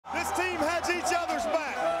team has each other's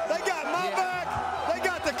back. They got my back, they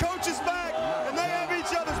got the coach's back, and they have each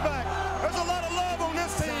other's back. There's a lot of love on this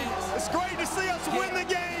team. It's great to see us win the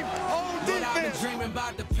game on defense.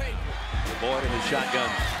 Boyd in his shotgun,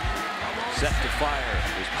 set to fire.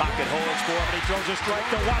 His pocket holds for him, and he throws a strike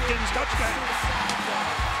to Watkins. Touchdown.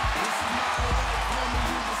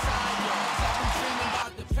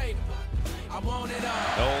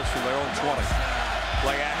 Knowles from their own 20.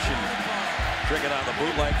 Play action. Triggett on the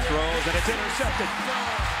bootleg throws, and it's intercepted.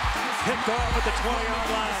 Picked off at the 20-yard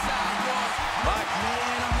line by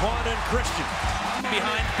Quan and Christian.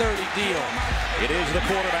 Behind 30 deal. It is the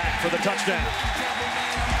quarterback for the touchdown.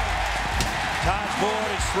 Taj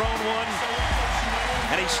Boyd has thrown one,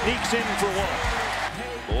 and he sneaks in for one.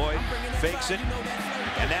 Boyd fakes it,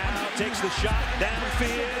 and now takes the shot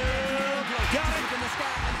downfield. Got it.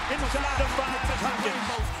 Inside the 5 to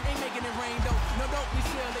Hopkins.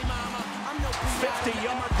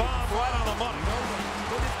 50-yard bomb right on the money.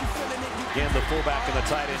 Again, the fullback and the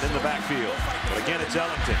tight end in the backfield. But again, it's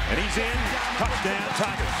Ellington, and he's in. Touchdown,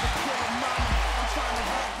 Tigers.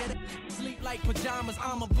 Like pajamas,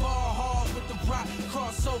 I'm a ball hog with the rock,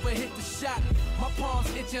 crossover, hit the shot. My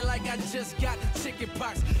palms itching like I just got the chicken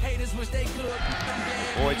pox. Haters wish they could.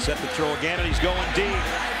 Boyd set the throw again, and he's going deep,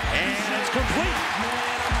 and it's complete.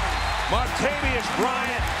 Martavius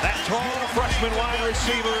Bryant, that tall freshman wide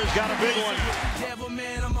receiver, has got a big one.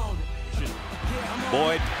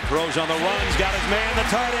 Boyd throws on the runs, got his man, the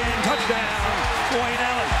tight end, touchdown, Wayne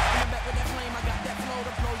Allen.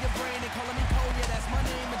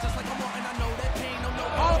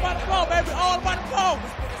 All about the ball, baby. All about the ball.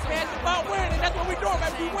 It's about winning. That's what we're doing,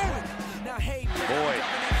 baby. We winning. Boyd,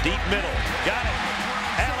 deep middle. Got it.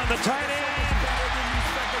 Allen, the tight end.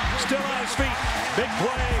 Still on his feet. Big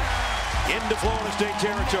play into Florida State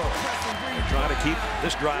territory. They're trying to keep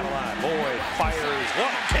this drive alive. Boyd fires.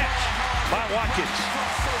 What a catch by Watkins.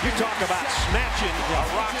 You talk about snatching a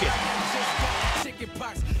rocket.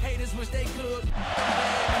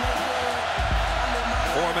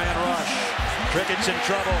 Four-man rush. Trickett's in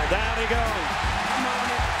trouble. Down he goes.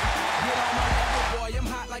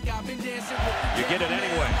 You get it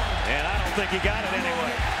anyway. And I don't think he got it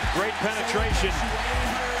anyway. Great penetration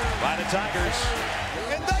by the Tigers.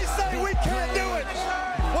 And they say we can't do it.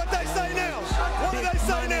 What they say now? What do they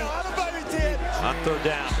say now? I don't know, Ted. On third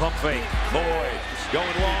down, pump fake. Boyd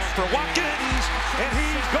going long for Watkins. And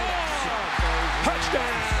he's gone.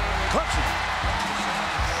 Touchdown, Clemson.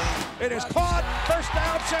 It is caught. First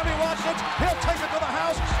down, Sammy Watkins. He'll take it to the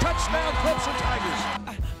house. Touchdown, Clemson Tigers.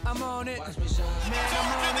 I'm on it. Into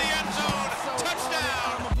the end zone. Touchdown.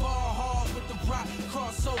 I'm a ball hog with the rock,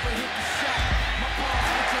 crossover, hit the shot. My palms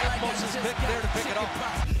itching like I just got there to pick it up.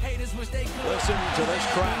 Haters wish they could. Listen to this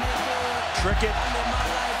crowd. Trickett.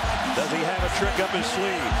 Does he have a trick up his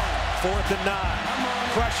sleeve? 4th and 9.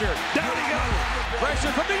 Pressure. Down he goes.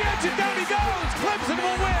 Pressure from the edge, and down he goes. Clemson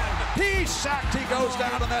will win. He's sacked. He goes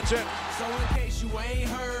down, and that's it. So in case you ain't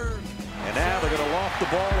heard. And now they're going to loft the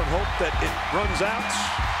ball and hope that it runs out.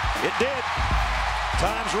 It did.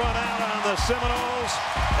 Time's run out on the Seminoles.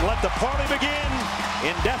 And let the party begin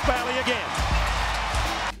in Death Valley again.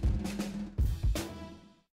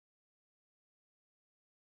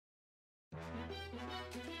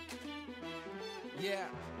 Yeah.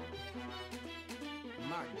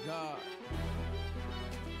 My God.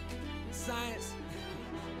 Science.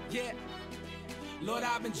 Yeah. Lord,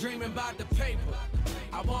 I've been dreaming about the paper.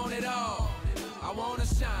 I want it all. I want to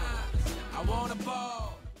shine. I want to ball.